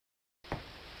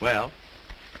Well,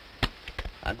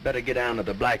 I'd better get down to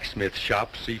the blacksmith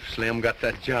shop, see if Slim got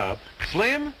that job.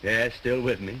 Slim? Yeah, still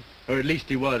with me. Or at least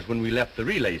he was when we left the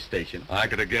relay station. I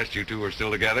could have guessed you two were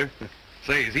still together.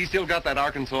 Say, has he still got that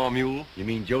Arkansas mule? You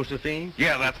mean Josephine?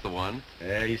 Yeah, that's the one.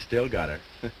 Yeah, he's still got her.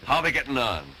 How they getting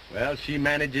on? Well, she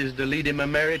manages to lead him a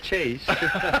merry chase.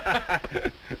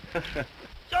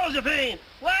 Josephine!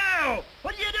 Wow!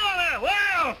 What are you doing there?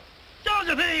 Wow!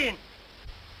 Josephine!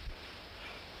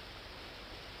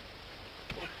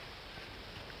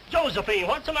 Josephine,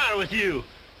 what's the matter with you?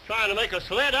 Trying to make a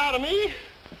sled out of me?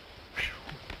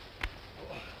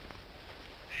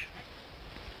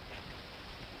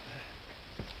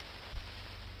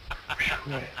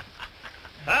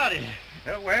 Howdy.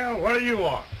 Well, what do you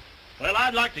want? Well,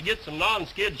 I'd like to get some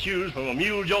non-skid shoes from a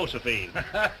mule Josephine.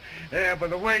 Yeah, but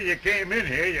the way you came in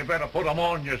here, you better put them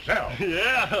on yourself.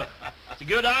 Yeah, it's a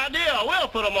good idea. I will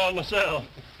put them on myself.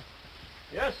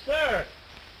 Yes, sir.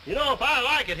 You know, if I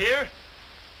like it here,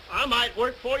 I might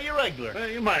work for you regular. Well,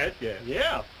 you might, yeah.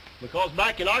 Yeah, because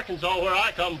back in Arkansas, where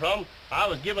I come from, I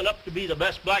was given up to be the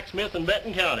best blacksmith in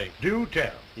Benton County. Do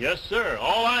tell. Yes, sir.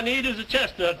 All I need is a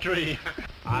chestnut tree.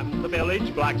 I'm the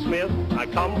village blacksmith. I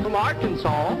come from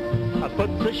Arkansas. I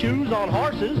put the shoes on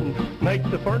horses and make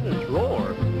the furnace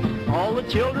roar. All the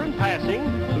children passing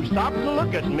who stop to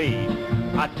look at me,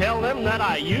 I tell them that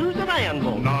I use an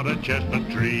anvil, Not a chestnut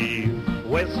tree.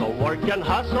 whistle, work, and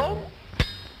hustle.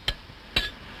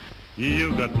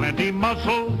 You got plenty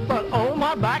muscle. But oh,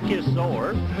 my back is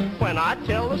sore when I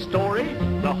tell the story,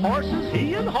 the horses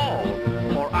he and haul.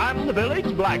 For I'm the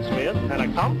village blacksmith and I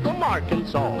come from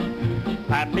Arkansas.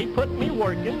 Pappy put me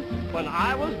working when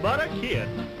I was but a kid.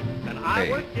 And I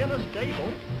Hey. worked in a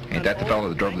stable. Ain't that the fellow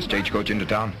that drove the stagecoach into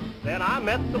town? Then I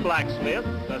met the blacksmith,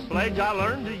 the sledge I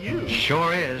learned to use.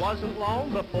 Sure is. Wasn't long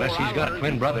before Unless he's I got a learned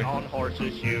twin to brother. put on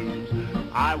horses' shoes.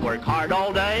 I work hard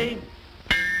all day.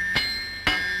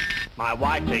 My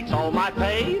wife takes all my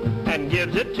pay and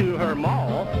gives it to her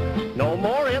ma. No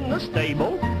more in the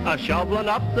stable, a-shoveling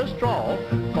up the straw.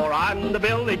 For I'm the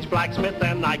village blacksmith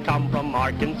and I come from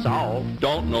Arkansas.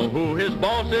 Don't know who his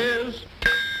boss is.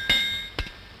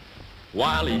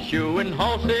 While he's shoeing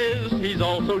horses, he's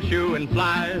also shoeing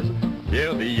flies.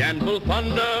 Hear the anvil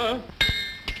thunder.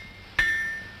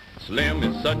 Slim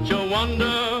is such a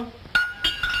wonder.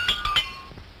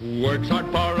 Works hard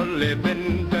for a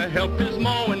living to help his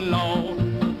ma-in-law.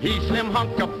 He's Slim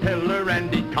Hunk a pillar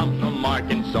and he comes from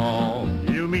Arkansas.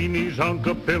 You mean he's Hunk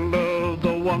a Pillar,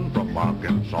 the one from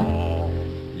Arkansas?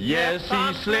 Yes,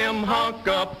 he's Slim Hunk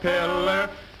a pillar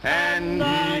and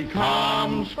he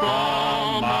comes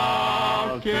from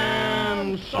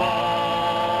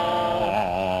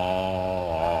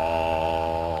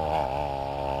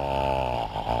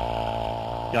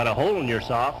Arkansas. Got a hole in your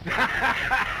sock.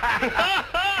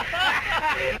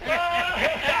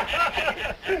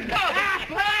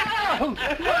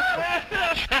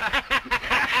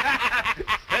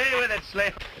 Stay with it,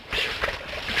 Slim.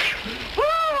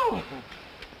 Woo!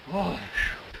 Oh.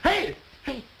 Hey!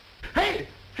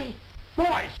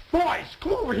 Boys,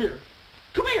 come over here.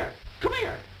 Come here.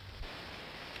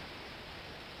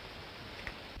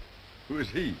 Who is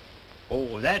he?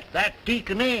 Oh, that's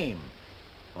Deacon Ames.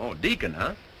 Oh, Deacon,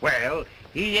 huh? Well,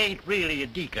 he ain't really a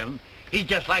deacon. He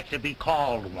just likes to be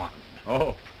called one.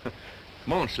 Oh.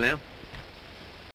 Come on, Slim.